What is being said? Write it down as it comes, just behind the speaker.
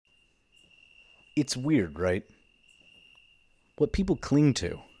It's weird, right? What people cling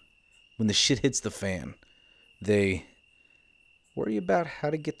to when the shit hits the fan. They worry about how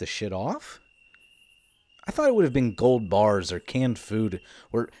to get the shit off? I thought it would have been gold bars or canned food,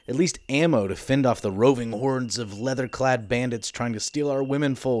 or at least ammo to fend off the roving hordes of leather-clad bandits trying to steal our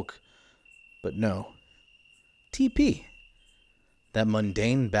womenfolk. But no. TP. That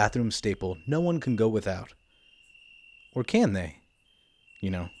mundane bathroom staple no one can go without. Or can they?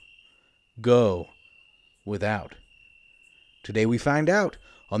 Go without. Today we find out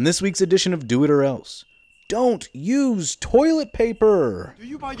on this week's edition of Do It or Else. Don't use toilet paper. Do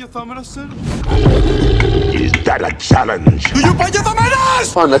you buy your thumb medicine? Is that a challenge? Do you buy your thumb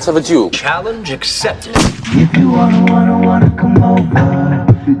medicine? Fine, let's have a duel. Challenge accepted. If you wanna come over,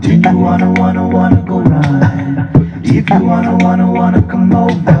 do you wanna go ride? If you wanna come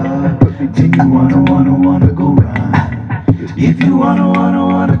over, do you wanna go ride? If you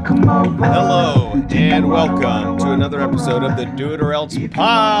wanna come over. Hello and welcome to another episode of the Do It or Else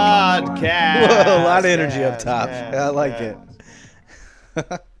podcast. Whoa, a lot of energy up top. I like it.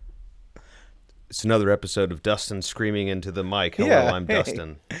 It's another episode of Dustin screaming into the mic. Hello, Yeah, I'm hey.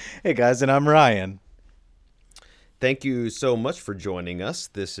 Dustin. Hey guys, and I'm Ryan. Thank you so much for joining us.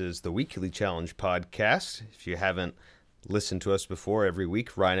 This is the Weekly Challenge podcast. If you haven't listened to us before, every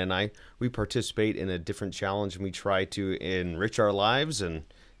week, Ryan and I, we participate in a different challenge and we try to enrich our lives and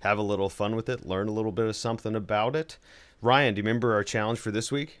have a little fun with it, learn a little bit of something about it. Ryan, do you remember our challenge for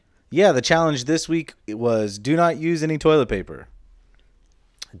this week? Yeah, the challenge this week was do not use any toilet paper.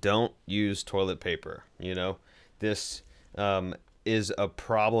 Don't use toilet paper. This is a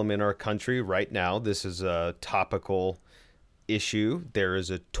problem in our country right now. This is a topical issue. There is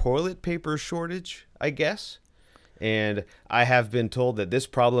a toilet paper shortage, I guess. And I have been told that this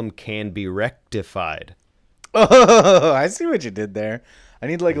problem can be rectified. Oh, I see what you did there. I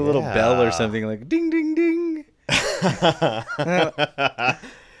need like a little bell or something like ding, ding, ding.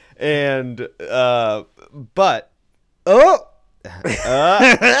 And, but Oh!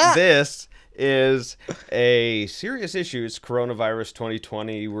 this is a serious issue. It's coronavirus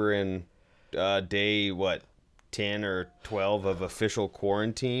 2020. We're in day, 10 or 12 of official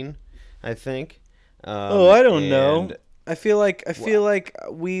quarantine, I think. I don't know. I feel like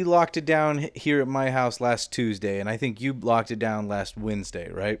we locked it down here at my house last Tuesday, and I think you locked it down last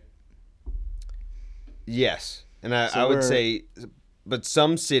Wednesday, right? Yes. And I would say, but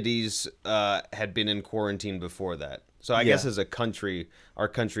some cities had been in quarantine before that. So I guess as a country, our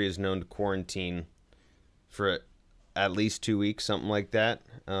country is known to quarantine for at least 2 weeks, something like that.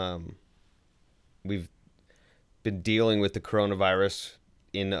 We've been dealing with the coronavirus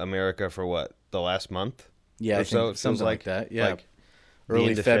in America for the last month? Yeah, or I think something like that. Yeah, like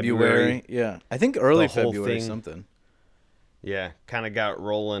early the February. Yeah, I think early the whole February thing. something. Yeah, kind of got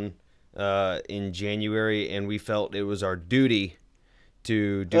rolling in January, and we felt it was our duty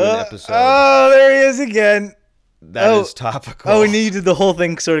to do an episode. Oh, there he is again. That is topical. Oh, and you did the whole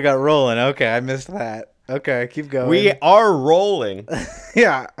thing sort of got rolling. Okay, I missed that. Okay, keep going. We are rolling.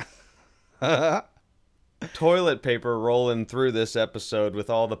 Yeah. Toilet paper rolling through this episode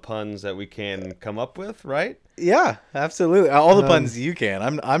with all the puns that we can come up with, right? Yeah, absolutely. All the puns you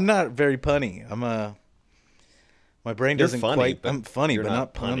can. I'm not very punny. My brain You're doesn't funny, quite. but I'm funny, you're but not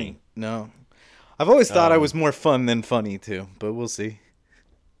not punny. punny. No, I've always thought I was more fun than funny too, but we'll see.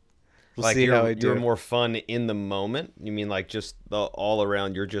 We'll see how I do. You're more fun in the moment. You mean like just all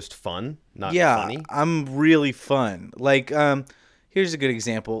around? You're just fun, not Yeah, funny. I'm really fun. Like, here's a good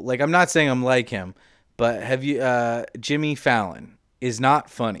example. Like, I'm not saying I'm like him, but have you? Jimmy Fallon is not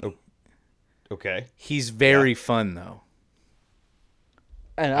funny. Okay, He's very fun though.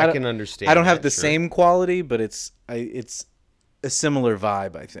 And I can understand. I don't have that, the sure. same quality, but it's a similar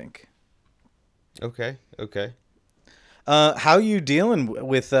vibe, I think. Okay. How you dealing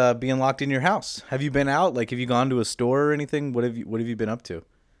with being locked in your house? Have you been out? Like, have you gone to a store or anything? What have you been up to?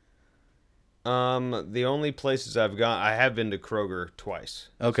 The only places I've gone, I have been to Kroger twice.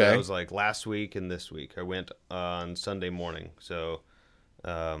 Okay. So that was like last week and this week. I went on Sunday morning. So,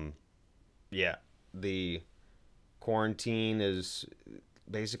 yeah, the quarantine is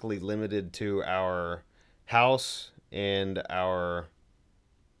basically limited to our house and our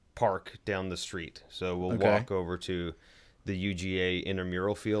park down the street. So we'll walk over to the UGA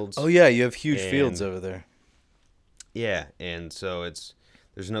intramural fields. Oh yeah, you have huge fields over there. Yeah, and so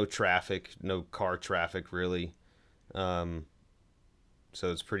there's no traffic, no car traffic really. So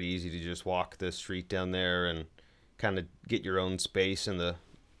it's pretty easy to just walk the street down there and kind of get your own space in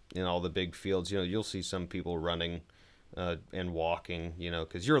all the big fields. You'll see some people running and walking,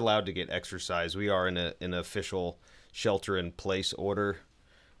 because you're allowed to get exercise. We are in an official shelter-in-place order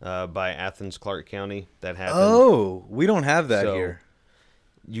by Athens, Clark County. That happened. Oh, we don't have that So, here.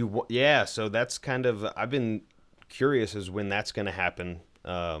 Yeah. So that's kind of, I've been curious as when that's going to happen,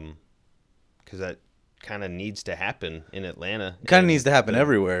 because that kind of needs to happen in Atlanta. Kind of And needs to happen the-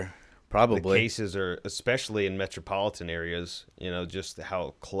 everywhere, The probably. cases are, especially in metropolitan areas, just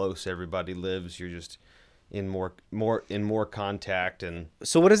how close everybody lives. You're just in more contact, and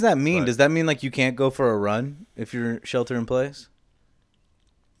So what does that mean? But- Does that mean like you can't go for a run if you're shelter in place?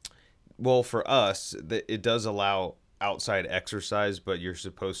 well, for us, it does allow outside exercise, but you're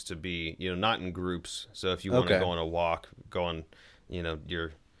supposed to be, not in groups. So if you want to Okay. go on a walk, go on,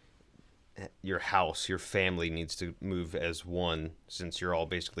 your house, your family needs to move as one, since you're all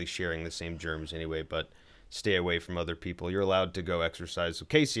basically sharing the same germs anyway, but stay away from other people. You're allowed to go exercise. So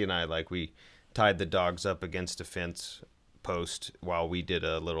Casey and I, we tied the dogs up against a fence post while we did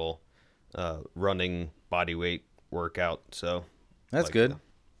a little running body weight workout. So That's like, good.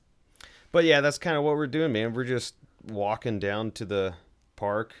 But yeah, that's kind of what we're doing, man. We're just walking down to the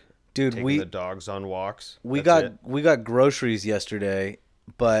park, Dude, taking we the dogs on walks. we That's got it. we got groceries yesterday,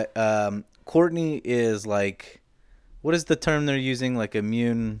 but Courtney is like, what is the term they're using? Like has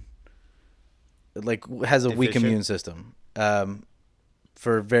a weak Deficient? immune system,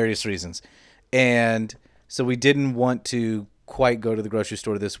 for various reasons, and so we didn't want to quite go to the grocery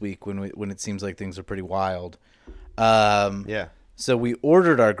store this week when it seems like things are pretty wild. Yeah. So we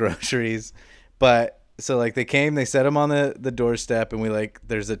ordered our groceries, but so like they came, they set them on the doorstep, and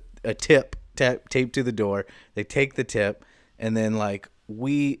there's a tip taped to the door. They take the tip, and then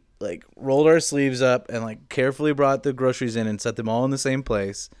we rolled our sleeves up and carefully brought the groceries in and set them all in the same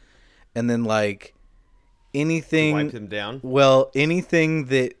place, and then anything Wipe them down. well, anything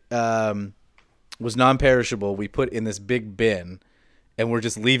that was non-perishable, we put in this big bin, and we're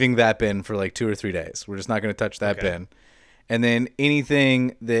just leaving that bin for 2 or 3 days. We're just not going to touch that bin. And then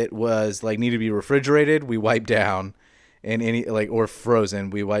anything that was needed to be refrigerated, we wiped down, and or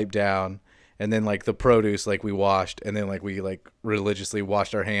frozen, we wiped down. And then the produce, we washed, and then we religiously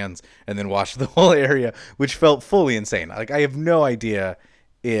washed our hands, and then washed the whole area, which felt fully insane. I have no idea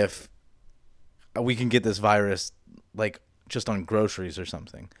if we can get this virus just on groceries or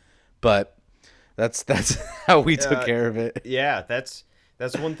something, but that's how we took care of it. Yeah, that's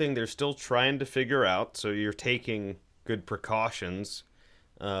one thing they're still trying to figure out. So you're taking good precautions.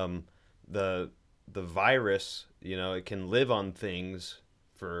 The virus, it can live on things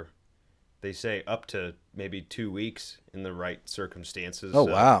for, they say, up to maybe 2 weeks in the right circumstances. Oh,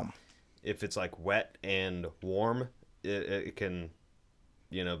 So wow. if it's wet and warm, it can,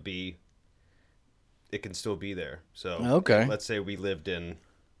 it can still be there. So Okay. let's say we lived in,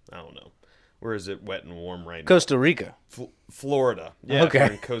 I don't know, where is it wet and warm right now? Costa Rica. Florida. Yeah, Okay.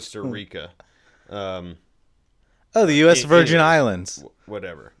 we're in Costa Rica. Oh, the U.S. Virgin anyways, Islands.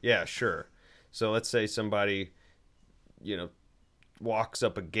 Whatever. Yeah, sure. So let's say somebody, walks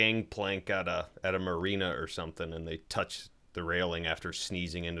up a gangplank at a marina or something, and they touch the railing after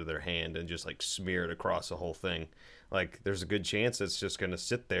sneezing into their hand and just smear it across the whole thing. There's a good chance it's just going to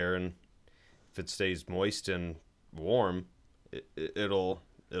sit there, and if it stays moist and warm, it'll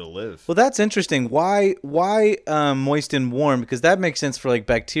live. Well, that's interesting. Why moist and warm? Because that makes sense for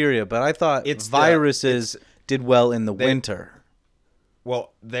bacteria, but I thought viruses did well in the winter.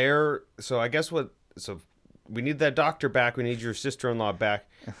 Well, so I guess so we need that doctor back. We need your sister-in-law back.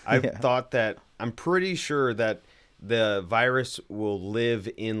 I thought that, I'm pretty sure that the virus will live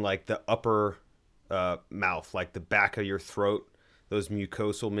in the upper mouth, the back of your throat, those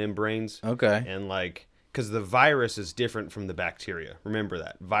mucosal membranes. Okay. And because the virus is different from the bacteria. Remember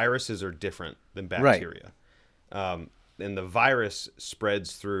that. Viruses are different than bacteria. Right. And the virus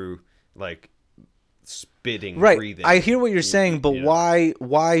spreads through spitting, Right. breathing. I hear what you're saying, but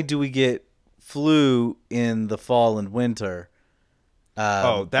why do we get flu in the fall and winter?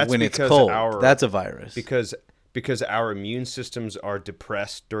 That's when it's because cold. That's a virus. Because our immune systems are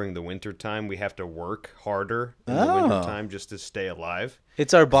depressed during the wintertime. We have to work harder in the wintertime just to stay alive.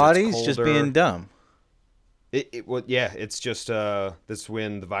 It's our bodies just colder. being dumb. It's just that's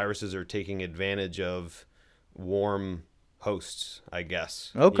when the viruses are taking advantage of warm hosts, I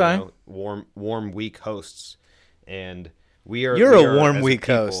guess. Okay. Warm, weak hosts, and we are. You're we a are, warm, as weak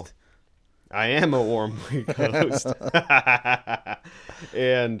people- host. I am a warm, weak host.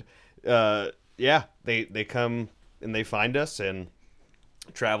 And they come and they find us and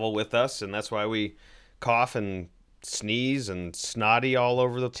travel with us, and that's why we cough and sneeze and snotty all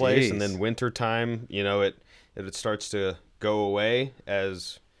over the place. Jeez. And then wintertime, it starts to go away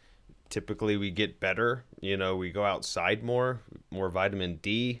as typically we get better. We go outside more vitamin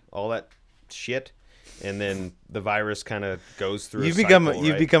D, all that shit. and then the virus kind of goes through. You've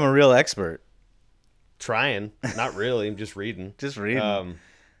You've become a real expert. trying, not really. I'm just reading. Just reading.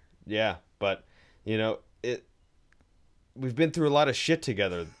 Yeah, but we've been through a lot of shit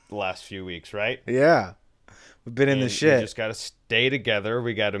together the last few weeks, right? Yeah. We've been in the And shit. We just got to stay together.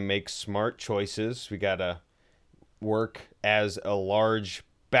 We got to make smart choices. We got to work as a large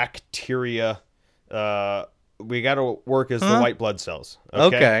bacteria. We got to work as the white blood cells.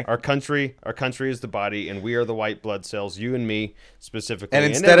 Okay. Our country is the body, and we are the white blood cells. You and me specifically. And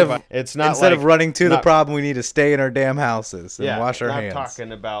instead of everybody. running to the not- problem, we need to stay in our damn houses and wash our not hands.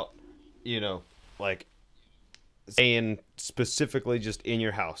 talking about like staying specifically just in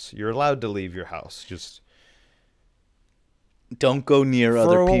your house. You're allowed to leave your house just Don't go near for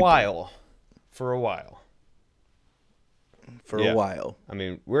other a people while. For a while. for Yeah. a while. I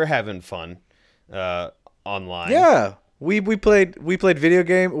mean, we're having fun online. Yeah. We played video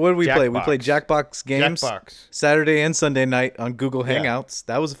game. What did we play? We Jackbox. played Jackbox games. Jackbox. Saturday and Sunday night on Google Yeah. Hangouts.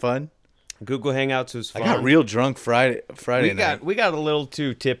 That was fun. Google Hangouts was fun. I got real drunk Friday night. we got a little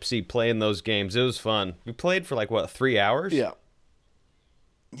too tipsy playing those games. It was fun. We played for 3 hours? Yeah.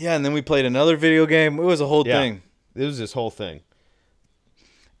 Yeah, and then we played another video game. It was a whole Yeah. thing. It was this whole thing.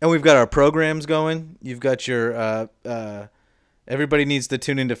 And we've got our programs going. You've got your everybody needs to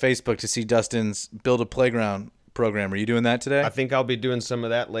tune into Facebook to see Dustin's Build a Playground program. Are you doing that today? I think I'll be doing some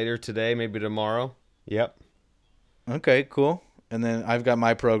of that later today, maybe tomorrow. Yep. Okay, cool. And then I've got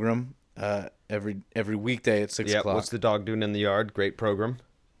my program every weekday at 6 Yep. o'clock. What's the dog doing in the yard? Great program.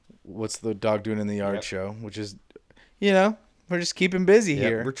 What's the dog doing in the yard Yep. show? Which is, we're just keeping busy Yep,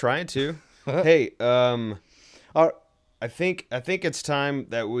 here. we're trying to. Hey, Our- I think it's time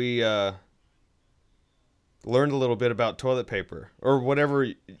that we learned a little bit about toilet paper or whatever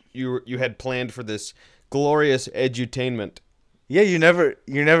you had planned for this glorious edutainment. yeah, you never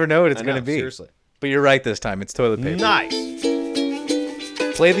know what it's I going know, to be. seriously. But you're right this time. It's toilet paper. Nice.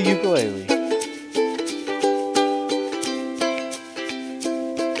 Play the ukulele.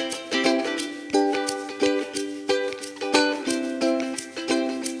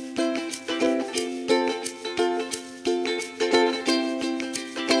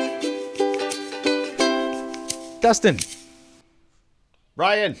 Dustin,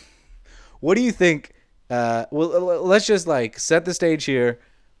 Ryan. what do you think? Well, let's just set the stage here.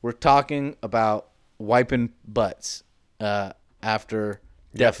 We're talking about wiping butts after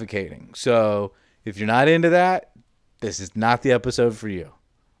defecating. So if you're not into that, this is not the episode for you,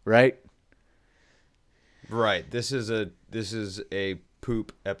 right? Right. This is a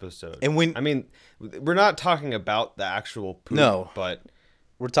poop episode. And we're not talking about the actual poop. No. But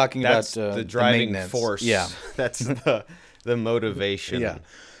We're talking that's about the driving maintenance. force. Yeah. That's the motivation. Yeah.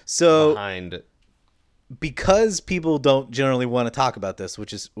 So behind. because people don't generally want to talk about this,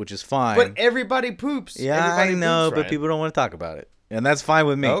 which is fine. But everybody poops. Yeah, Everybody I know, poops, but Ryan. people don't want to talk about it, and that's fine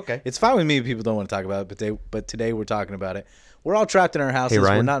with me. Oh, okay. It's fine with me if people don't want to talk about it, but today we're talking about it. We're all trapped in our houses.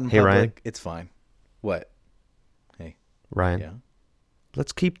 Ryan. We're not in Hey, public. Ryan. It's fine. What? Hey, Ryan. yeah.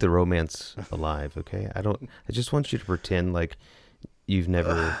 Let's keep the romance alive, okay? I just want you to pretend like you've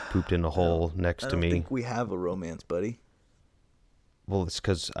never pooped in a hole next to me. we have a romance, buddy. Well, it's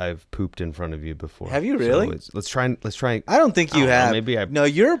because I've pooped in front of you before. Have you So really? let's try. I don't think you I don't know, have. maybe I- No,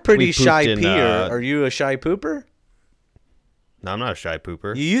 you're a pretty we pooped shy in, peer. Are you a shy pooper? No, I'm not a shy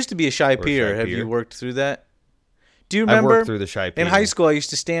pooper. You used to be a shy Or a peer. shy Have peer. you worked through that? Do you I've remember? worked through the shy In peeing. high school, I used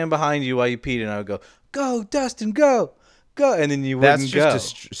to stand behind you while you peed, and I would go, "Go, Dustin, go, go," and then you wouldn't That's go.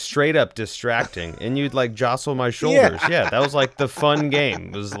 just straight up distracting, and you'd jostle my shoulders. Yeah, that was the fun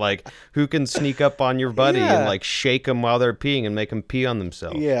game. It was who can sneak up on your buddy Yeah. and shake them while they're peeing and make them pee on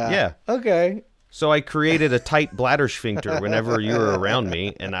themselves. Yeah. Okay. So I created a tight bladder sphincter whenever you were around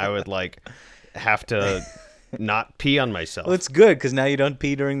me, and I would have to not pee on myself. Well, it's good because now you don't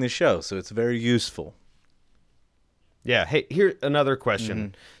pee during the show, so it's very useful. Yeah. Hey, here another question.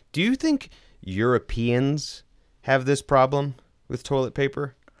 Mm-hmm. Do you think Europeans have this problem with toilet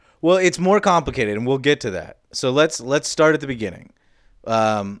paper? Well, it's more complicated, and we'll get to that. So let's start at the beginning.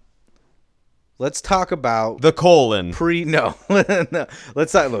 Let's talk about The colon. no.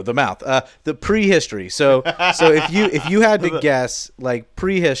 Let's talk the mouth. The prehistory. So if you had to guess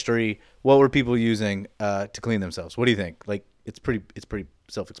prehistory, what were people using to clean themselves? What do you think? It's pretty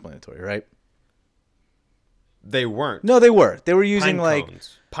self-explanatory, right? They weren't. No, they were. They were using Pine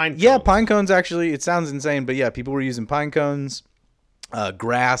cones. Pine cones. Yeah, pine cones actually. It sounds insane, but yeah, people were using pine cones,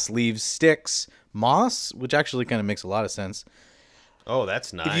 grass, leaves, sticks, moss, which actually kind of makes a lot of sense. Oh,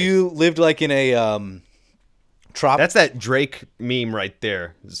 that's nice. If you lived in a That's that Drake meme right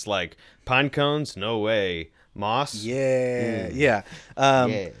there. It's pine cones? No way. moss. Yeah, Mm. yeah.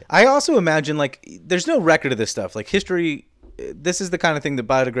 Yeah. I also imagine like there's no record of this stuff. Like history, this is the kind of thing that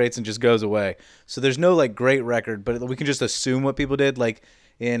biodegrades and just goes away. So there's no like great record, but we can just assume what people did. Like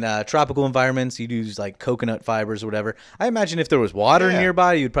in tropical environments, you'd use like coconut fibers or whatever. I imagine if there was water Yeah.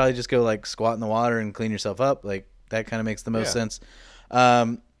 nearby, you'd probably just go like squat in the water and clean yourself up. Like that kind of makes the most Yeah. sense.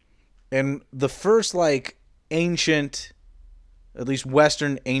 And the first like ancient, at least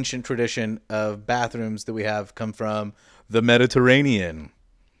Western ancient tradition of bathrooms that we have come from the Mediterranean.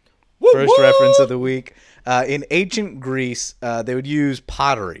 First reference of the week. In ancient Greece, they would use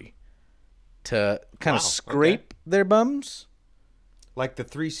pottery to kind of Wow, scrape their bums. Like the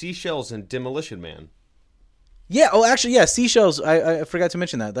 3 seashells in Demolition Man. Yeah. Oh, actually, yeah. Seashells. I forgot to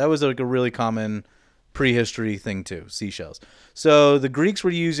mention that. That was like a really common prehistory thing too. Seashells. So the Greeks were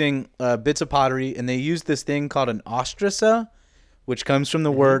using bits of pottery, and they used this thing called an ostrisa, which comes from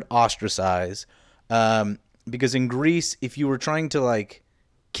the word ostracize. Because in Greece, if you were trying to like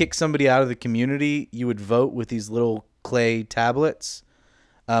kick somebody out of the community, you would vote with these little clay tablets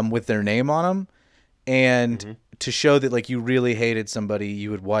with their name on them, and to show that like you really hated somebody, you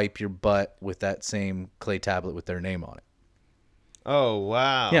would wipe your butt with that same clay tablet with their name on it. Oh,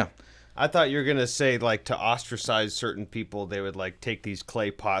 wow. Yeah. I thought you were going to say, like, to ostracize certain people, they would, like, take these clay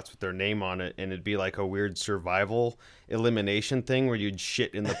pots with their name on it, and it'd be, like, a weird survival elimination thing where you'd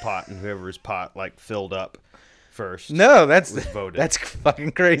shit in the pot, and whoever's pot, like, filled up first. No, that's voted. that's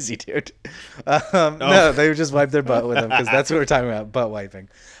fucking crazy, dude. No, they would just wipe their butt with them because that's what we're talking about, butt wiping.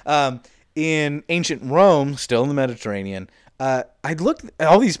 In ancient Rome, still in the Mediterranean, I looked at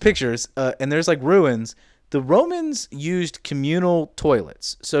all these pictures, and there's like ruins. The Romans used communal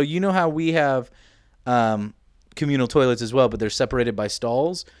toilets. So you know how we have communal toilets as well, but they're separated by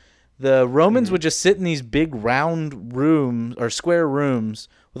stalls? The Romans would just sit in these big round rooms or square rooms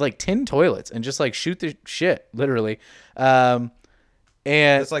with like 10 toilets and just like shoot the shit, literally. And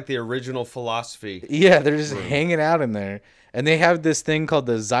That's like the original philosophy. yeah, they're just hanging out in there. And they have this thing called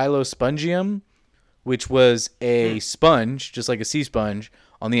the xylospongium, which was a sponge, just like a sea sponge,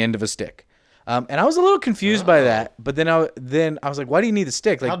 on the end of a stick. And I was a little confused by that, but then I was like, why do you need the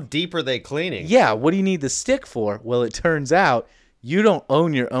stick? Like, How deep are they cleaning? yeah, what do you need the stick for? Well, it turns out you don't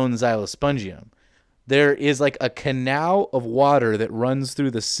own your own xylospongium. There is like a canal of water that runs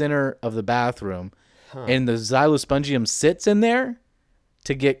through the center of the bathroom, and the xylospongium sits in there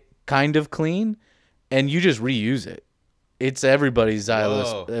to get kind of clean, and you just reuse it. It's everybody's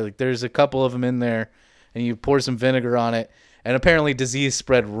xylos. Whoa. Like there's a couple of them in there, and you pour some vinegar on it, and apparently disease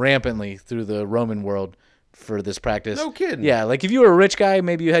spread rampantly through the Roman world for this practice. No kidding. Yeah, like if you were a rich guy,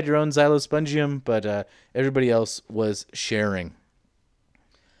 maybe you had your own xylospongium, but everybody else was sharing.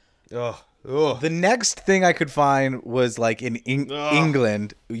 Ugh. Ugh. The next thing I could find was like in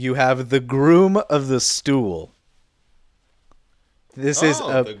England, you have the groom of the stool. This is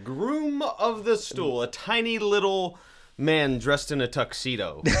the groom of the stool, a tiny little man dressed in a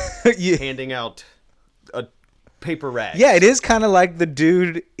tuxedo, yeah, handing out a paper rag. yeah, it is kind of like the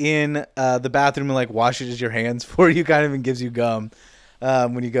dude in the bathroom who like washes your hands for you, kind of, and gives you gum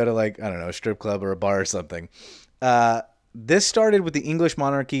when you go to like, I don't know, a strip club or a bar or something. This started with the English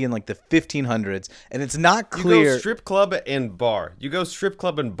monarchy in like the 1500s, and it's not You clear. go strip club and bar. You go strip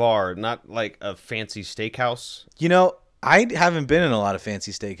club and bar, not like a fancy steakhouse. You know, I haven't been in a lot of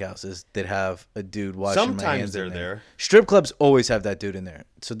fancy steakhouses that have a dude washing my Sometimes hands they're in there. there. Strip clubs always have that dude in there.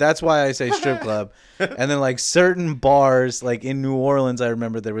 So that's why I say strip club. And then like certain bars, like in New Orleans, I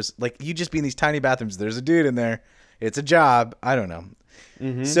remember there was like, you just be in these tiny bathrooms. There's a dude in there. It's a job. I don't know.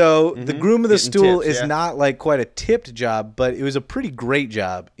 So the groom of the Getting stool tips, is yeah. not like quite a tipped job, but it was a pretty great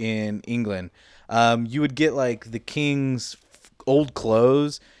job in England. You would get like the king's old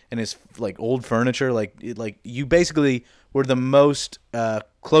clothes and his like old furniture. Like you basically were the most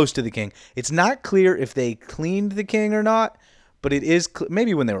close to the king. It's not clear if they cleaned the king or not, but it is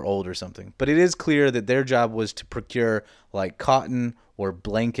maybe when they were old or something. But it is clear that their job was to procure like cotton or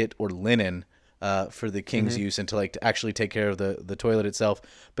blanket or linen for the king's use and to like to actually take care of the toilet itself.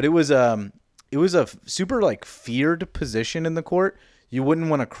 But it was a super like feared position in the court. You wouldn't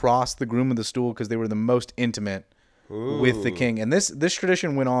want to cross the groom of the stool because they were the most intimate with the king. And this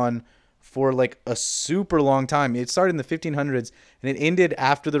tradition went on for like a super long time. It started in the 1500s and it ended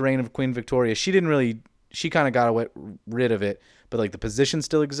after the reign of Queen Victoria. She kind of got rid of it, but like the position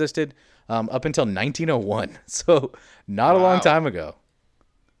still existed up until 1901. So not a long time ago.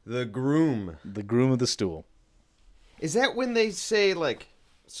 The groom. The groom of the stool. Is that when they say, like,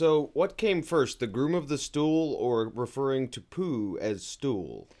 so what came first, the groom of the stool or referring to poo as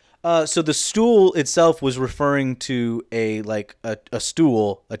stool? So the stool itself was referring to a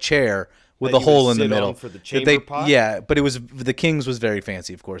stool, a chair with That a you would hole in the sit on middle. for the That chamber they, pot? Yeah, but it was the King's was very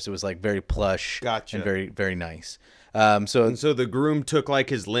fancy, of course. It was like very plush Gotcha. and very very nice. And so the groom took like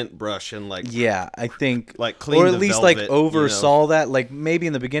his lint brush and like yeah, I think Like, cleaned or at the least velvet, like you oversaw that. Like maybe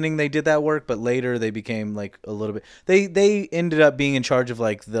in the beginning they did that work, but later they became like a little bit. They ended up being in charge of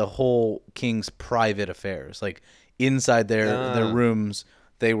like the whole King's private affairs, like inside their rooms.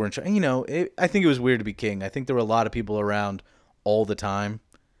 They were in charge. You know, I think it was weird to be king. I think there were a lot of people around all the time,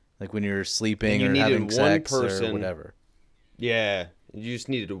 like when you're sleeping And you or needed having one sex or person- whatever. Yeah, you just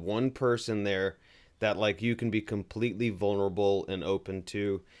needed one person there that like you can be completely vulnerable and open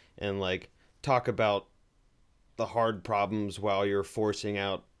to, and like talk about the hard problems while you're forcing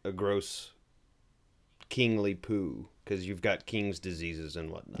out a gross kingly poo because you've got king's diseases and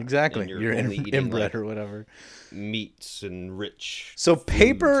whatnot. Exactly, And you're only eating, inbred like, or whatever. meats and rich. So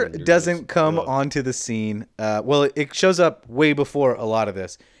paper foods, and you're doesn't just- come ugh. onto the scene. Well, it shows up way before a lot of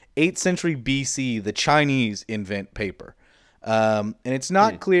this. 8th century BC, the Chinese invent paper. And it's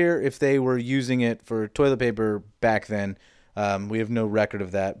not clear if they were using it for toilet paper back then. We have no record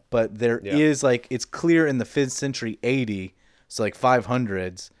of that. But there is, like, it's clear in the 5th century AD, so like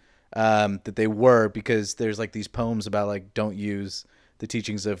 500s, that they were, because there's like these poems about like don't use the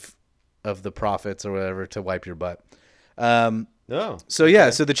teachings of the prophets or whatever to wipe your butt. Oh, So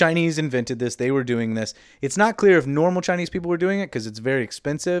yeah, so the Chinese invented this. They were doing this. It's not clear if normal Chinese people were doing it because it's very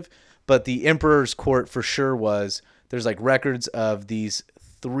expensive, but the emperor's court for sure was. There's like records of these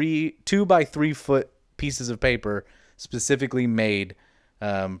 2 by 3 foot pieces of paper specifically made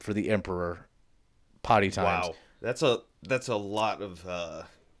for the emperor potty times. wow, that's a lot of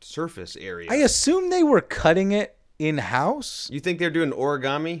surface area. I assume they were cutting it in house. You think they're doing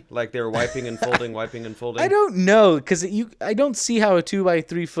origami, like they're wiping and folding, wiping and folding? I don't know because I don't see how a 2 by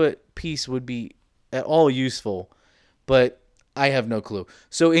 3 foot piece would be at all useful, but I have no clue.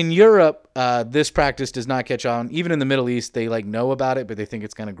 So in Europe, this practice does not catch on. Even in the Middle East, they like know about it, but they think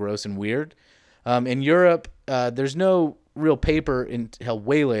it's kind of gross and weird. In Europe, there's no real paper until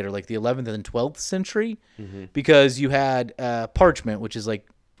way later, like the 11th and 12th century, because you had parchment, which is like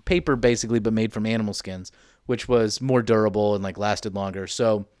paper basically, but made from animal skins, which was more durable and like lasted longer.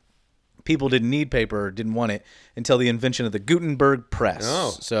 So people didn't need paper or didn't want it until the invention of the Gutenberg press.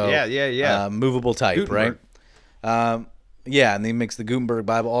 Oh, so yeah. movable type, Gutenberg. right? Yeah, and they mix the Gutenberg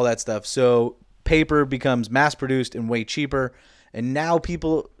Bible, all that stuff. So paper becomes mass-produced and way cheaper. And now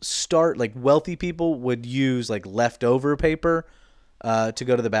people start, like wealthy people would use like leftover paper to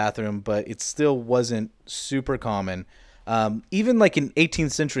go to the bathroom, but it still wasn't super common. Even like in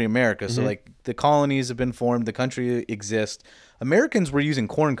 18th century America, so like the colonies have been formed, the country exists. Americans were using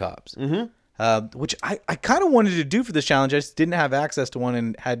corn cobs, which I kind of wanted to do for this challenge. I just didn't have access to one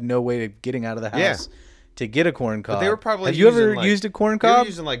and had no way of getting out of the house to get a corn cob. But they were probably. Have you ever like, used a corn They were cob?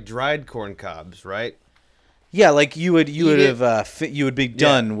 using like dried corn cobs, right? Yeah, like you would it. have you would be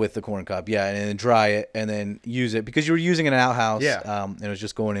done with the corn cob, and then dry it and then use it because you were using an outhouse, and it was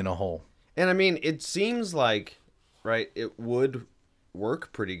just going in a hole. And I mean, it seems like, right, it would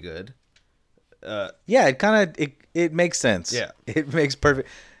work pretty good. Yeah, it makes sense. Yeah. It makes perfect.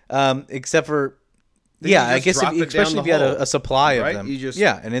 Except for Then you I just guess drop it down especially the if you had hole, a supply right? of them. You just-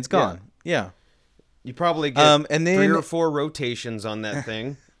 and it's gone. Yeah. You probably get and then- 3 or 4 rotations on that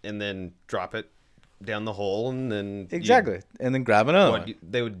thing, and then drop it down the hole, and then Exactly. And then grab another one.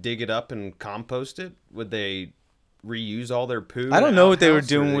 They would dig it up and compost it. Would they reuse all their poo? I in don't an know what they were outhouse,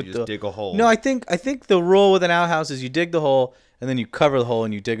 or doing they with just the dig a hole. No, I think the rule with an outhouse is you dig the hole and then you cover the hole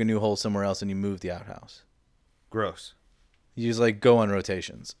and you dig a new hole somewhere else and you move the outhouse. Gross. You just like go on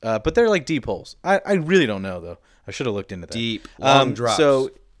rotations. But they're like deep holes. I really don't know though. I should have looked into that. Deep, long drops.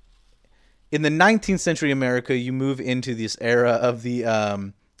 So in the 19th century America, you move into this era of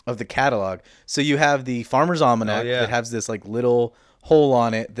the catalog. So you have the Farmer's Almanac that has this like little hole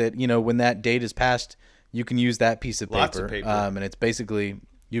on it that, when that date is passed, you can use that piece of paper. Lots of paper. And it's basically,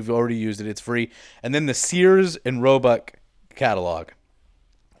 you've already used it. It's free. And then the Sears and Roebuck catalog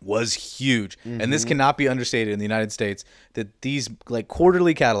was huge. And this cannot be understated in the United States, that these like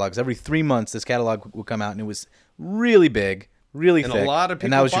quarterly catalogs, every 3 months, this catalog would come out, and it was really big, really And thick. a lot of people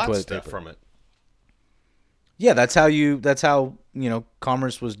and that was your bought toilet stuff paper. from it. Yeah, that's how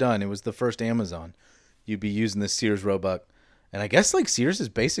commerce was done. It was the first Amazon. You'd be using the Sears Roebuck, and I guess like Sears is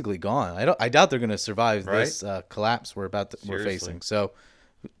basically gone. I doubt they're going to survive this collapse we're Seriously. facing. So,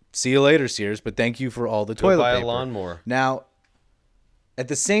 see you later, Sears. But thank you for all the Go toilet buy paper. a lawnmower. Now, at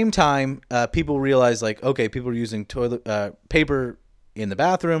the same time, people realize like, okay, people are using toilet paper in the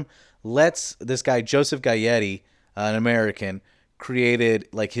bathroom. This guy Joseph Gayetti, an American, created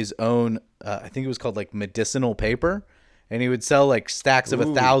like his own. I think it was called like medicinal paper, and he would sell like stacks of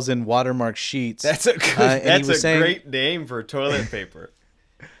 1,000 watermark sheets. That's a good, and he was saying, great name for toilet paper.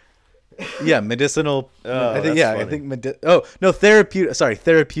 Yeah, medicinal. Oh, I think, that's I funny. think therapeutic. Sorry,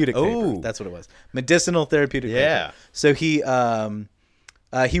 therapeutic paper. Oh. That's what it was. Medicinal therapeutic Yeah. paper. So he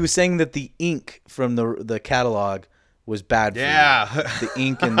was saying that the ink from the catalog was bad for you. The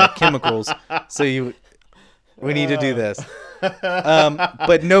ink and the chemicals. So we need to do this.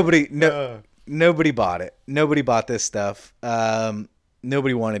 But nobody bought it. Nobody bought this stuff.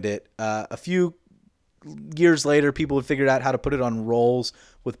 Nobody wanted it. A few years later, people had figured out how to put it on rolls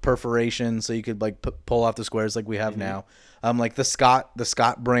with perforation, so you could like pull off the squares like we have now. Like the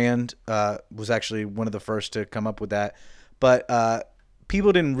Scott brand was actually one of the first to come up with that, but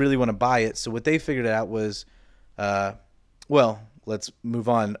people didn't really want to buy it. So what they figured out was, let's move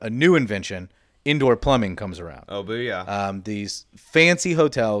on. A new invention. Indoor plumbing comes around. Oh, booyah. These fancy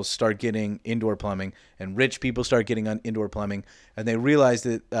hotels start getting indoor plumbing, and rich people start getting on indoor plumbing, and they realize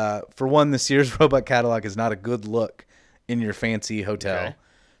that, for one, the Sears Roebuck catalog is not a good look in your fancy hotel. Okay.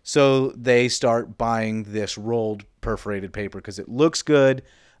 So they start buying this rolled perforated paper because it looks good.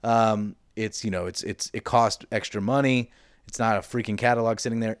 It costs extra money. It's not a freaking catalog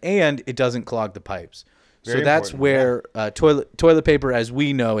sitting there, and it doesn't clog the pipes. Very so that's important, where toilet paper as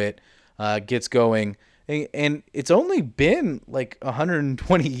we know it gets going. And it's only been like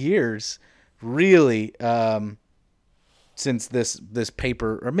 120 years, really, since this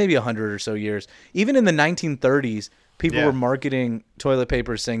paper, or maybe 100 or so years. Even in the 1930s, people were marketing toilet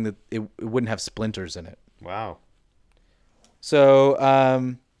paper saying that it wouldn't have splinters in it. Wow. So,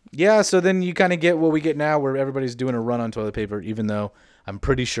 so then you kind of get what we get now, where everybody's doing a run on toilet paper, even though I'm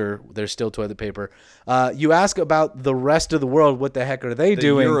pretty sure there's still toilet paper. You ask about the rest of the world, what the heck are they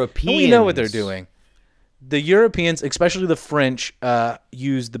doing? Europeans. And we know what they're doing. The Europeans, especially the French,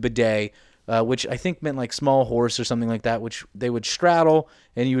 use the bidet, which I think meant like small horse or something like that, which they would straddle,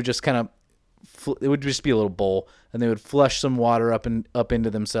 and you would just kind of, it would just be a little bowl, and they would flush some water up into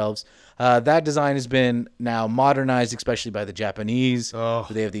themselves. That design has been now modernized, especially by the Japanese. Oh.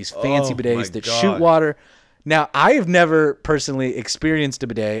 They have these fancy my bidets that God. shoot water. Now, I have never personally experienced a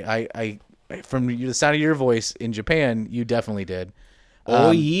bidet. I from the sound of your voice in Japan, you definitely did.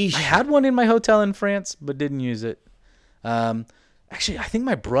 Yeesh. I had one in my hotel in France, but didn't use it. Actually, I think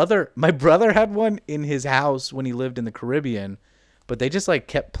my brother had one in his house when he lived in the Caribbean, but they just like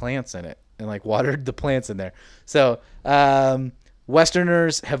kept plants in it and like watered the plants in there. So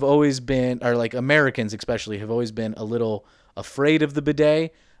Westerners have always been, or like Americans especially, have always been a little afraid of the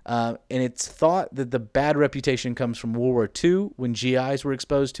bidet. And it's thought that the bad reputation comes from World War II when GIs were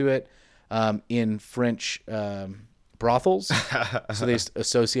exposed to it in French brothels. So they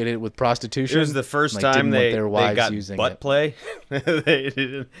associated it with prostitution. It was the first Like, time didn't want they their wives got using butt it. play.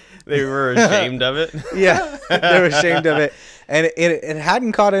 They were ashamed of it. Yeah, they were ashamed of it, and it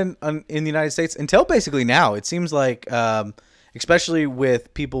hadn't caught in the United States until basically now. It seems like, especially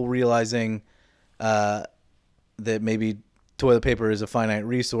with people realizing that maybe toilet paper is a finite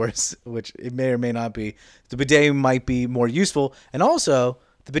resource, which it may or may not be. The bidet might be more useful, and also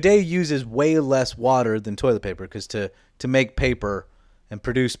the bidet uses way less water than toilet paper because to make paper and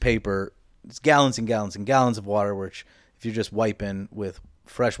produce paper, it's gallons and gallons and gallons of water. Which if you're just wiping with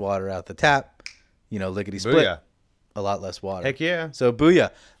fresh water out the tap, lickety split, Booyah. a lot less water. Heck yeah. So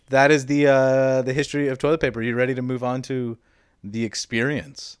booyah. That is the history of toilet paper. Are you ready to move on to the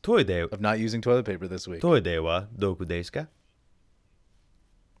experience Toide of not using toilet paper this week? Toide wa doku desu ka?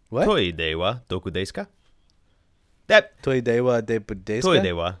 What? Toide wa doku desu ka? That Toide wa desu toide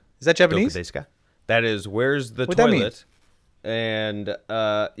ka? wa Is that Japanese? doku desu ka? That is where's the What that mean? toilet? And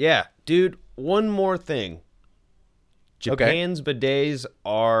yeah, dude, one more thing. Japan's bidets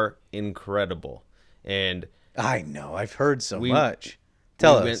are incredible. And I know. I've heard so We- much.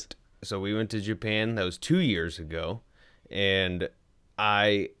 Tell we us. we went to Japan. That was 2 years ago, and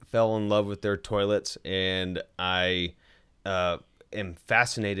I fell in love with their toilets, and I am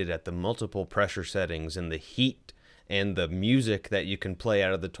fascinated at the multiple pressure settings and the heat and the music that you can play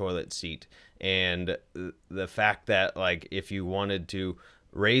out of the toilet seat, and the fact that like if you wanted to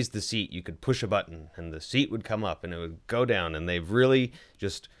raise the seat, you could push a button and the seat would come up and it would go down. And they've really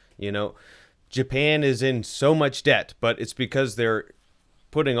just, Japan is in so much debt, but it's because they're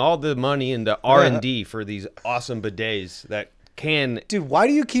putting all the money into R&D for these awesome bidets that can. Dude, why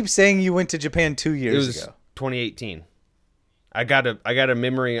do you keep saying you went to Japan 2 It years was ago? 2018. I got a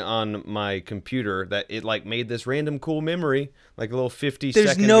memory on my computer that it like made this random cool memory, like a little 50 There's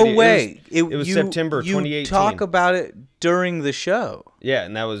second no video. way. It was September 2018. You talk about it during the show. Yeah,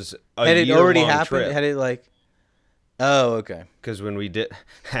 and that was a Had it already year-long happened? trip. Had it like... Oh, okay. Because when we did,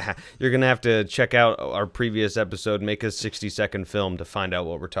 you're gonna have to check out our previous episode, make a 60-second film to find out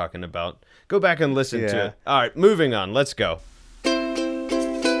what we're talking about. Go back and listen to it. All right, moving on. Let's go.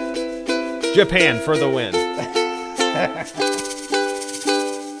 Japan for the win.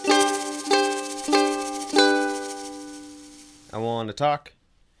 I want to talk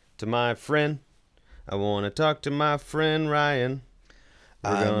to my friend. I want to talk to my friend Ryan.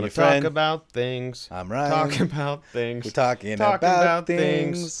 We're going to talk about things. I'm Ryan. Talking about things. We're talking about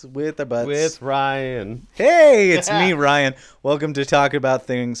things with our butts. With Ryan. Hey, it's me, Ryan. Welcome to Talk About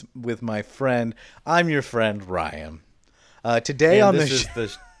Things with my friend. I'm your friend, Ryan. Today And on this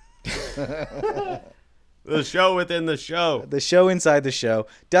is the show within the show. the show inside the show.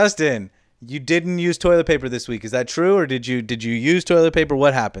 Dustin, you didn't use toilet paper this week. Is that true, or did you use toilet paper?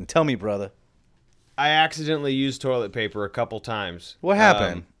 What happened? Tell me, brother. I accidentally used toilet paper a couple times. What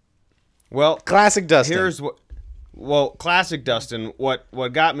happened? Well, Classic Dustin. here's what. Well, classic Dustin. What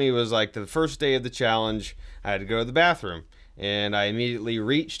got me was like the first day of the challenge, I had to go to the bathroom, and I immediately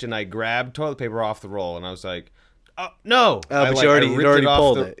reached and I grabbed toilet paper off the roll, and I was like, "Oh no!" Oh, but you'd already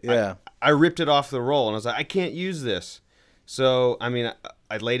pulled it. Yeah. I ripped it off the roll, and I was like, "I can't use this." So I mean,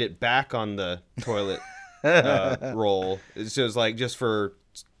 I laid it back on the toilet roll. So it was like just for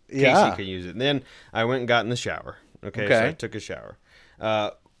Casey could use it. And then I went and got in the shower. Okay. So I took a shower.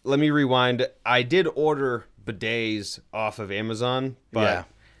 Let me rewind. I did order bidets off of Amazon, but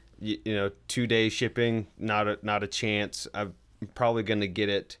you know, 2-day shipping, not a chance. I'm probably going to get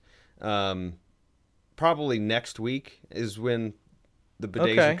it. Probably next week is when the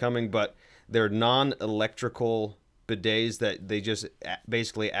bidets are coming, but they're non-electrical bidets that they just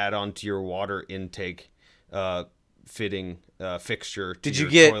basically add on to your water intake fitting fixture. Did you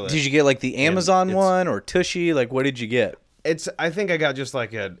get like the Amazon one or Tushy? Like, what did you get? I think I got just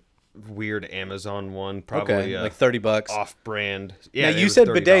like a weird Amazon one, probably like $30 off-brand. Yeah. Now you said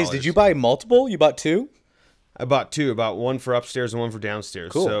bidets. Did you buy multiple? You bought two? I bought two. About one for upstairs and one for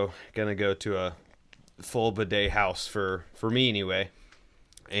downstairs. Cool. So gonna go to a full bidet house for me anyway.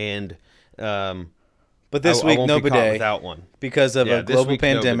 And but this week I won't no be caught bidet without one because of a this global week,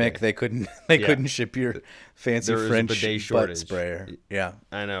 no pandemic. bidet. They couldn't ship your fancy There is a French bidet butt shortage. sprayer. Yeah.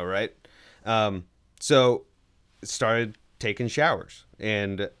 I know, right? So started taking showers,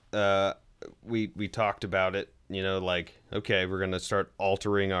 and we talked about it. You know, like, okay, we're gonna start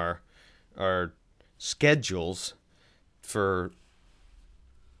altering our schedules for,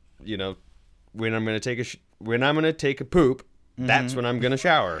 you know, when I'm gonna take a poop. That's when I'm gonna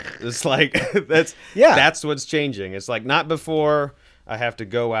shower. It's like that's what's changing. It's like not before I have to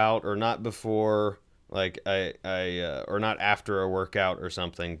go out, or not before like I or not after a workout or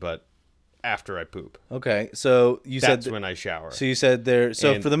something, but after I poop. Okay, so That's when I shower. So you said there.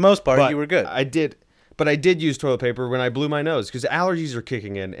 So for the most part, you were good. I did use toilet paper when I blew my nose because allergies are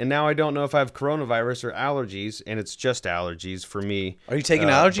kicking in, and now I don't know if I have coronavirus or allergies, and it's just allergies for me. Are you taking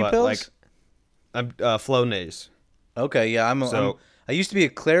allergy pills? Like, I'm Flonase. Okay, yeah, I used to be a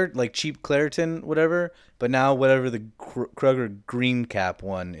cheap Claritin, whatever, but now whatever the Kroger green cap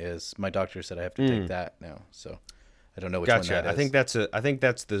one is, my doctor said I have to take that now. So I don't know which one that is. I think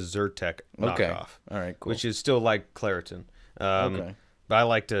that's the Zyrtec knockoff. All right, cool. Which is still like Claritin. Okay. But I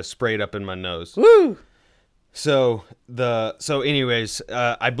like to spray it up in my nose. Woo! So anyways,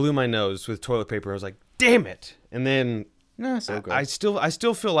 I blew my nose with toilet paper. I was like, damn it! And then I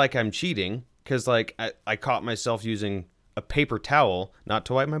still feel like I'm cheating because like I caught myself using a paper towel, not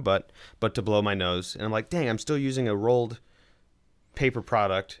to wipe my butt, but to blow my nose, and I'm like, dang, I'm still using a rolled paper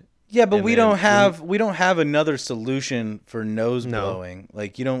product. Yeah, but we don't have another solution for nose blowing.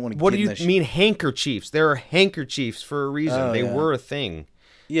 Like, you don't want to. What do you mean handkerchiefs? There are handkerchiefs for a reason. They were a thing.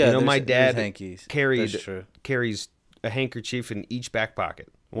 Yeah, you know, my dad carries a handkerchief in each back pocket,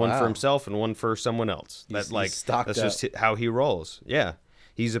 one for himself and one for someone else. That's just how he rolls. Yeah,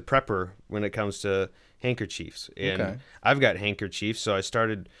 he's a prepper when it comes to handkerchiefs, and I've got handkerchiefs, so I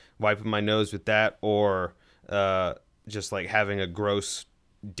started wiping my nose with that, or just like having a gross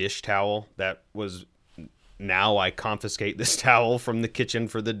dish towel that was. Now I confiscate this towel from the kitchen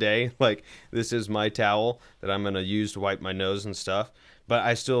for the day. Like, this is my towel that I'm gonna use to wipe my nose and stuff. But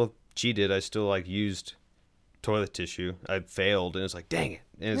I still cheated. I still like used toilet tissue. I failed, and it's like, dang it.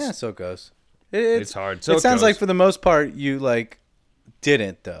 And so it goes. It's hard. So it sounds like for the most part you like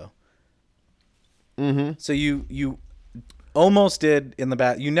didn't though. Mm-hmm. So you almost did in the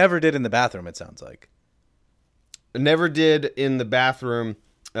bath. You never did in the bathroom. It sounds like. Never did in the bathroom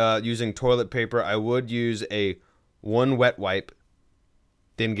using toilet paper. I would use one wet wipe,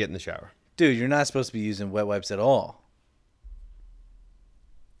 then get in the shower. Dude, you're not supposed to be using wet wipes at all.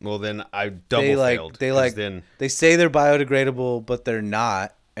 Well, then I double They failed. 'Cause then they say they're biodegradable, but they're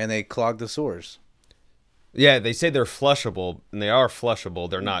not, and they clog the sewers. yeah, they say they're flushable, and they are flushable.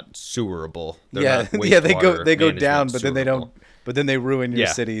 They're not sewerable. They're Yeah, not yeah, they go wastewater down, management but then they sewerable. don't. But then they ruin your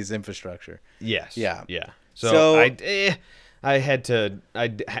Yeah. city's infrastructure. Yes. Yeah. Yeah. So- So, I had to.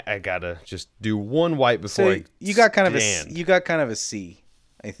 I gotta just do one wipe before So I. you got kind stand. of a C,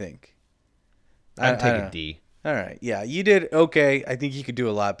 I think. I'd I take don't a know. D. All right, yeah, you did okay. I think you could do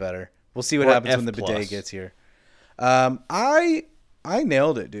a lot better. We'll see what Or happens F when the bidet plus. gets here. I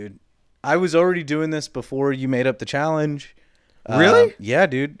nailed it, dude. I was already doing this before you made up the challenge. Really? Yeah,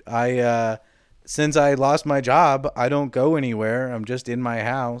 dude. I since I lost my job, I don't go anywhere. I'm just in my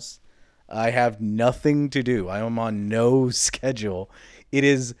house. I have nothing to do. I am on no schedule. It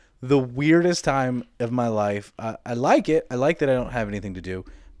is the weirdest time of my life. I like it. I like that I don't have anything to do,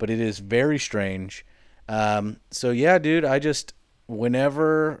 but it is very strange. So yeah, dude, I just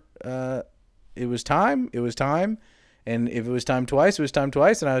whenever it was time, it was time. And if it was time twice, it was time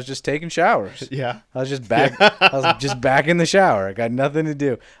twice, and I was just taking showers. Yeah. I was just back. I was just back in the shower. I got nothing to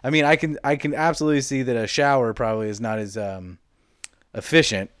do. I mean, I can absolutely see that a shower probably is not as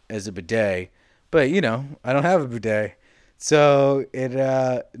efficient as a bidet, but you know, I don't have a bidet, so it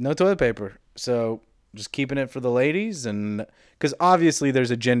no toilet paper. So just keeping it for the ladies, and because obviously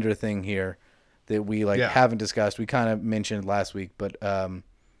there's a gender thing here that we Yeah. haven't discussed. We kind of mentioned last week, but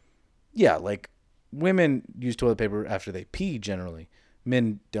yeah, like women use toilet paper after they pee generally.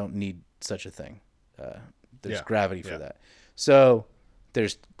 Men don't need such a thing. There's Yeah. gravity for Yeah. that. So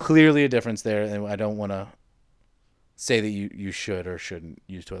there's clearly a difference there, and I don't want to say that you should or shouldn't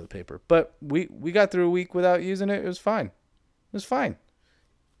use toilet paper. But we got through a week without using it. It was fine. It was fine.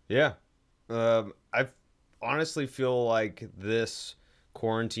 Yeah. I honestly feel like this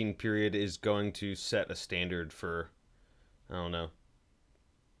quarantine period is going to set a standard for, I don't know,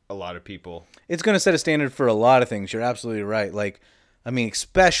 a lot of people. It's going to set a standard for a lot of things. You're absolutely right. Like, I mean,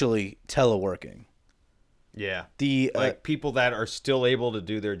 especially teleworking. Yeah. The Like people that are still able to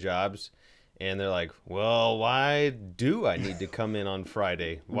do their jobs, and they're like, well, why do I need to come in on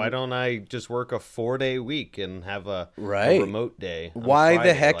Friday? Why don't I just work a 4-day week and have a Right. remote day? on why the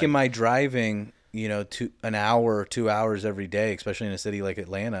Friday? heck Like, am I driving, an hour or 2 hours every day, especially in a city like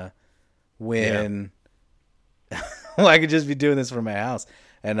Atlanta, when well, I could just be doing this from my house.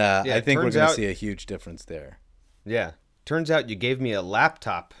 And I it think we're turns going to out- see a huge difference there. Yeah. Turns out you gave me a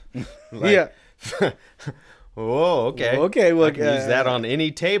laptop. Yeah. Oh, okay. Okay, well, I can use that on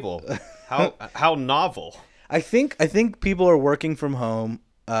any table. How novel. I think people are working from home.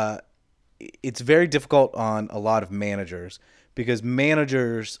 It's very difficult on a lot of managers because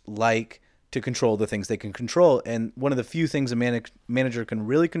managers like to control the things they can control, and one of the few things a manager can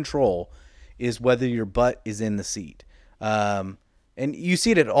really control is whether your butt is in the seat. And you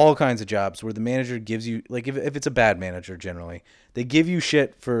see it at all kinds of jobs where the manager gives you, like, if it's a bad manager, generally they give you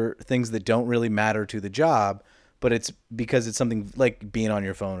shit for things that don't really matter to the job, but it's because it's something like being on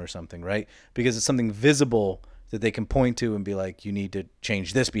your phone or something, right? Because it's something visible that they can point to and be like, you need to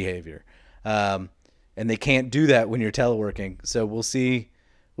change this behavior. And they can't do that when you're teleworking. So we'll see.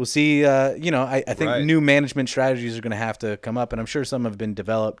 I think Right. new management strategies are going to have to come up, and I'm sure some have been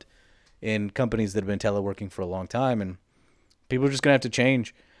developed in companies that have been teleworking for a long time, and people are just going to have to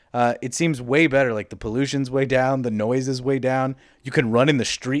change. It seems way better. Like the pollution's way down. The noise is way down. You can run in the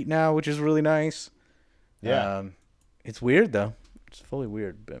street now, which is really nice. Yeah. It's weird though. It's fully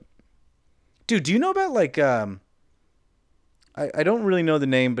weird. But dude, do you know about like, I don't really know the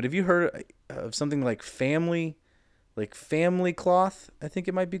name, but have you heard of something like family cloth? I think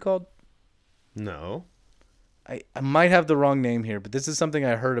it might be called. No. I might have the wrong name here, but this is something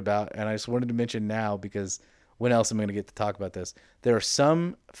I heard about, and I just wanted to mention now because when else am I going to get to talk about this? There are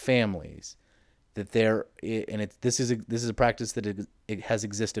some families that this is a practice that it has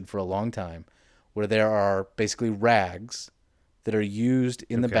existed for a long time, where there are basically rags that are used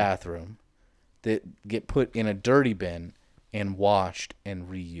in the Okay. bathroom that get put in a dirty bin and washed and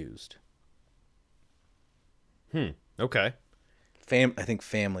reused. Okay. I think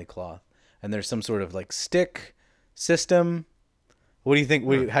family cloth, and there's some sort of like stick system. What do you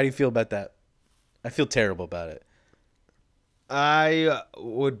think? How do you feel about that? I feel terrible about it. I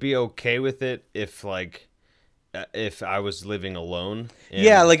would be okay with it if I was living alone. And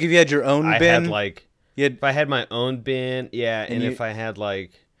Yeah, like if you had your own I bin. had like you had- if I had my own bin, yeah, and you- if I had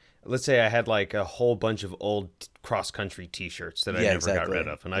like, let's say I had like a whole bunch of old cross country T-shirts that I Yeah, never got exactly. rid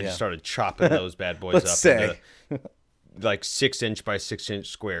of, and I Yeah. just started chopping those bad boys Let's up say. into like 6-inch by 6-inch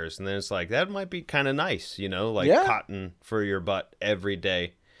squares, and then it's like that might be kind of nice, like Yeah. cotton for your butt every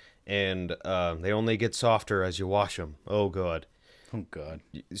day, and they only get softer as you wash them. Oh god. Oh God.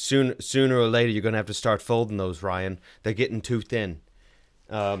 Sooner or later, you're gonna have to start folding those, Ryan. They're getting too thin.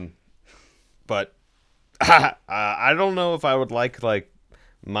 But I don't know if I would like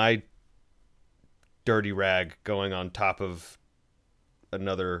my dirty rag going on top of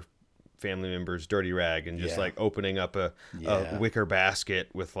another family member's dirty rag and just like opening up a wicker basket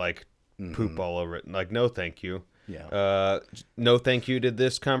with like poop all over it. Like, no, thank you. Yeah. No, thank you to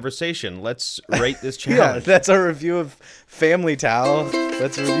this conversation. Let's rate this Yeah, challenge. that's our review of Family Towel.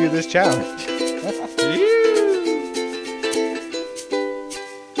 Let's review this challenge.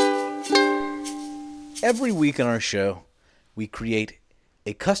 Every week on our show, we create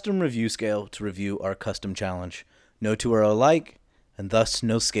a custom review scale to review our custom challenge. No two are alike, and thus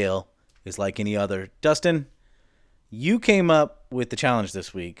no scale is like any other. Dustin, you came up with the challenge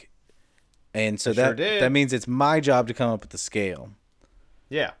this week, and so that means it's my job to come up with the scale.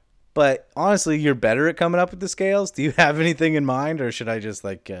 Yeah. But honestly, you're better at coming up with the scales. Do you have anything in mind, or should I just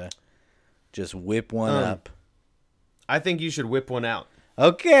just whip one up? I think you should whip one out.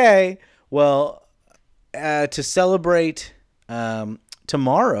 Okay. Well, to celebrate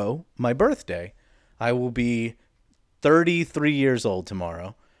tomorrow, my birthday, I will be 33 years old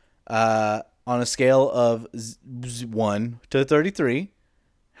tomorrow. On a scale of 1 to 33,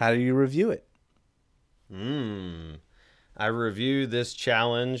 how do you review it? I review this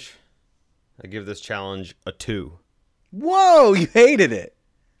challenge. I give this challenge a 2. Whoa, you hated it.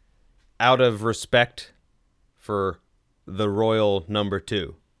 Out of respect for the royal number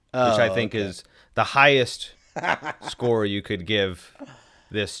 2, which I think is the highest score you could give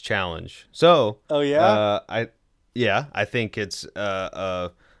this challenge. So, I think it's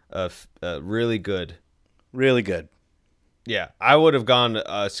really good. Really good. Yeah, I would have gone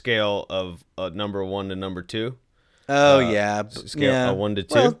a scale of number 1 to number 2. Oh yeah, scale 1 to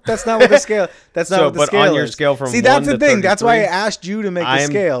 2. Well, that's not what the scale. That's not what the scale on your is. scale from See, that's 1 the to thing. That's why I 33, asked you to make the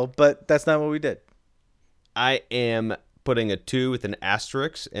scale, but that's not what we did. I am putting a 2 with an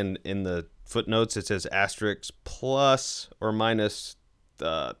asterisk, and in the footnotes it says asterisk plus or minus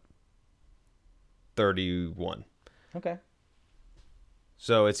 31. Okay.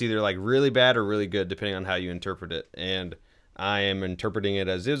 So it's either like really bad or really good, depending on how you interpret it. And I am interpreting it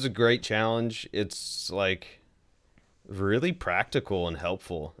as it was a great challenge. It's like really practical and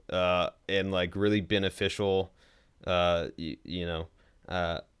helpful, and like really beneficial.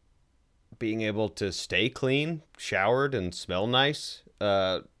 Being able to stay clean, showered, and smell nice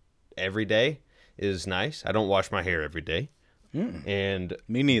every day is nice. I don't wash my hair every day, and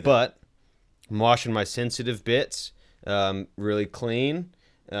Me neither. But I'm washing my sensitive bits really clean,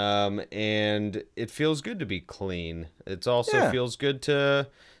 and it feels good to be clean. It also feels good to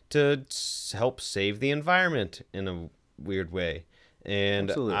help save the environment in a weird way.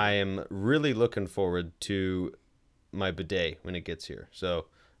 And Absolutely. I am really looking forward to my bidet when it gets here. So,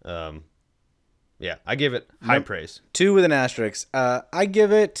 I give it high praise. 2 with an asterisk. I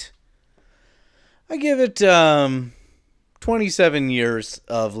give it 27 years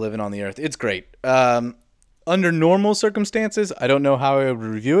of living on the earth. It's great. Under normal circumstances, I don't know how I would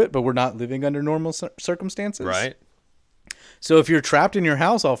review it, but we're not living under normal circumstances. Right. So if you're trapped in your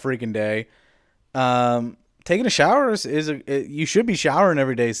house all freaking day, taking a shower you should be showering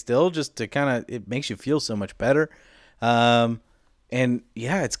every day still, just to it makes you feel so much better. And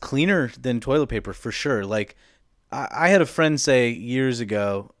yeah, it's cleaner than toilet paper for sure. Like I had a friend say years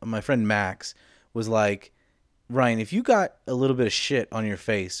ago, my friend Max was like, Ryan, if you got a little bit of shit on your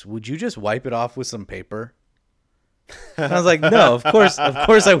face, would you just wipe it off with some paper? And I was like, no, of course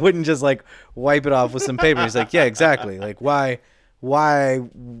I wouldn't just like wipe it off with some paper. He's like, yeah, exactly. Like why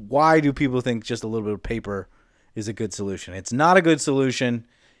do people think just a little bit of paper is a good solution? It's not a good solution.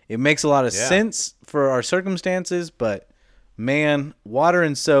 It makes a lot of sense for our circumstances, but man, water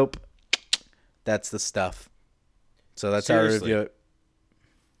and soap, that's the stuff. So that's Seriously. how I review it.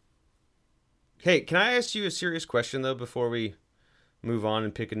 Hey, can I ask you a serious question though before we move on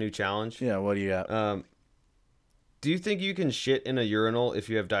and pick a new challenge? Yeah, what do you got? Do you think you can shit in a urinal if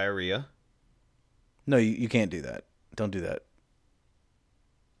you have diarrhea? No, you can't do that. Don't do that.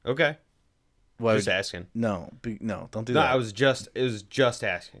 Okay. Why Just would- asking. No, don't do No, that. it was just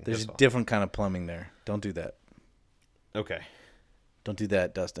asking. There's That's a all. different kind of plumbing there. Don't do that. Okay. Don't do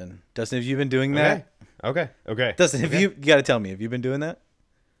that, Dustin. Dustin, have you been doing that? Okay. Dustin, Okay. you got to tell me, have you been doing that?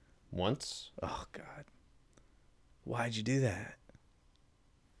 Once. Oh God. Why'd you do that?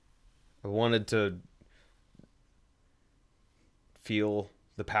 I wanted to feel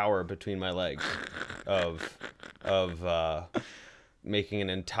the power between my legs of making an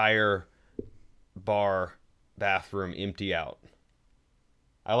entire bar bathroom empty out.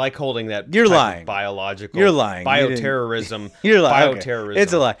 I like holding that. You're type of lying. Biological. You're lying. You didn't- Bioterrorism. You're lying. Okay. Bioterrorism.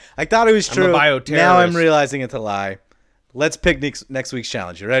 It's a lie. I thought it was I'm a true. bioterrorist. Now I'm realizing it's a lie. Let's pick next week's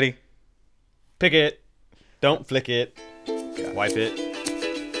challenge. You ready? Pick it. Don't flick it. Wipe it.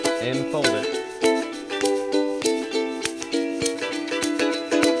 And fold it.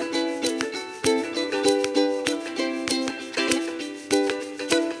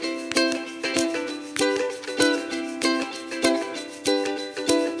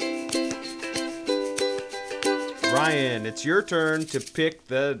 Ryan, it's your turn to pick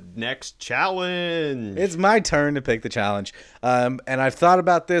the next challenge. It's my turn to pick the challenge. And I've thought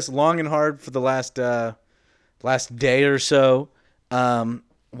about this long and hard for the last day or so.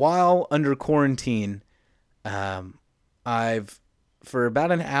 While under quarantine, I've, for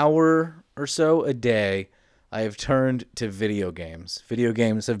about an hour or so a day, I have turned to video games. Video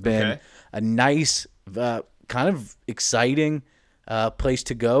games have been a nice, kind of exciting place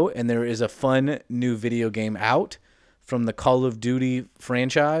to go, and there is a fun new video game out from the Call of Duty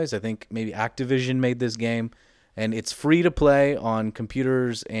franchise. I think maybe Activision made this game, and it's free to play on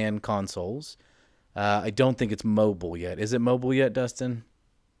computers and consoles. I don't think it's mobile yet. Is it mobile yet, Dustin?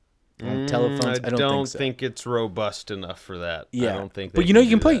 On telephones? I don't think it's robust enough for that. Yeah, I don't think. But you know,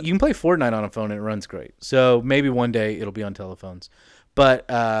 you can play Fortnite on a phone and it runs great. So maybe one day it'll be on telephones. But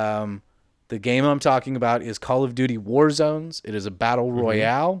the game I'm talking about is Call of Duty Warzones. It is a battle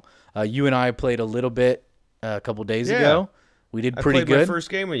royale. You and I played a little bit a couple days ago. We did pretty I played good. my first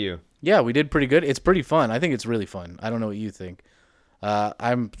game with you. Yeah, we did pretty good. It's pretty fun. I think it's really fun. I don't know what you think.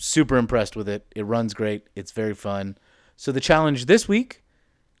 I'm super impressed with it. It runs great. It's very fun. So the challenge this week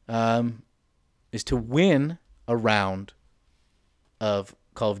is to win a round of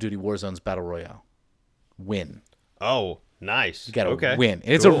Call of Duty Warzone's Battle Royale. Win. Oh, nice. You got to win.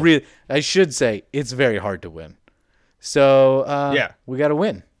 And it's I should say, it's very hard to win. So we got to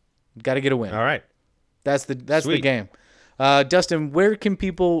win. Got to get a win. All right. That's the game. Dustin, where can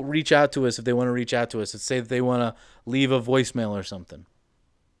people reach out to us if they want to reach out to us? Let's say that they want to leave a voicemail or something.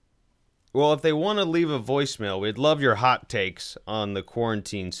 Well, if they want to leave a voicemail, we'd love your hot takes on the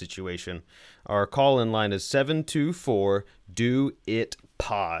quarantine situation. Our call-in line is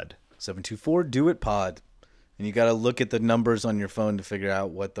 724-DO-IT-POD. 724-DO-IT-POD. And you got to look at the numbers on your phone to figure out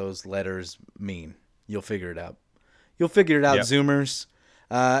what those letters mean. You'll figure it out. Yep. Zoomers.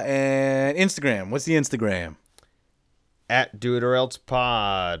 And Instagram. What's the Instagram? At Do It or Else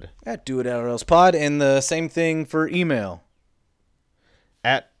Pod. At Do It or Else Pod. And the same thing for email.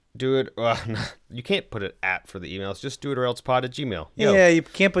 At Do It. Well, you can't put it at for the email. It's just Do It or Else Pod at Gmail. Yeah, you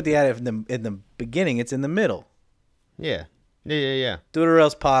can't put the at in the beginning. It's in the middle. Yeah. Do It or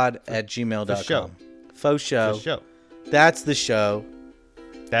Else Pod at gmail.com. Faux show. That's the show.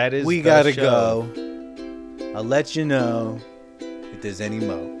 That is. We gotta go. I'll let you know if there's any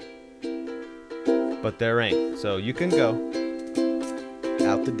mo. But there ain't. So you can go.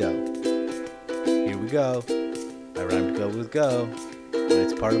 Out the dough. Here we go. I rhymed go with go. And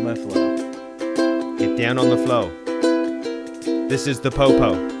it's part of my flow. Get down on the flow. This is the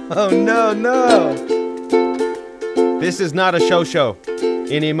Popo. Oh, no. This is not a show.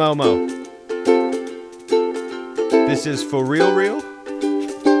 Any Momo. This is for real?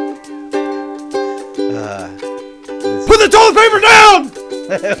 Put the toilet paper down!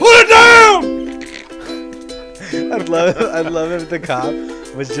 Put it down! I'd love if the cop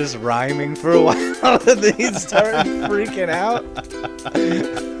was just rhyming for a while and then he'd start freaking out.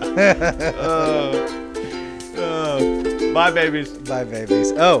 Bye, babies. Bye,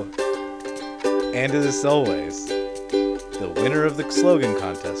 babies. Oh, and as always, the winner of the slogan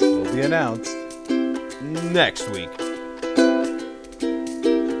contest will be announced next week.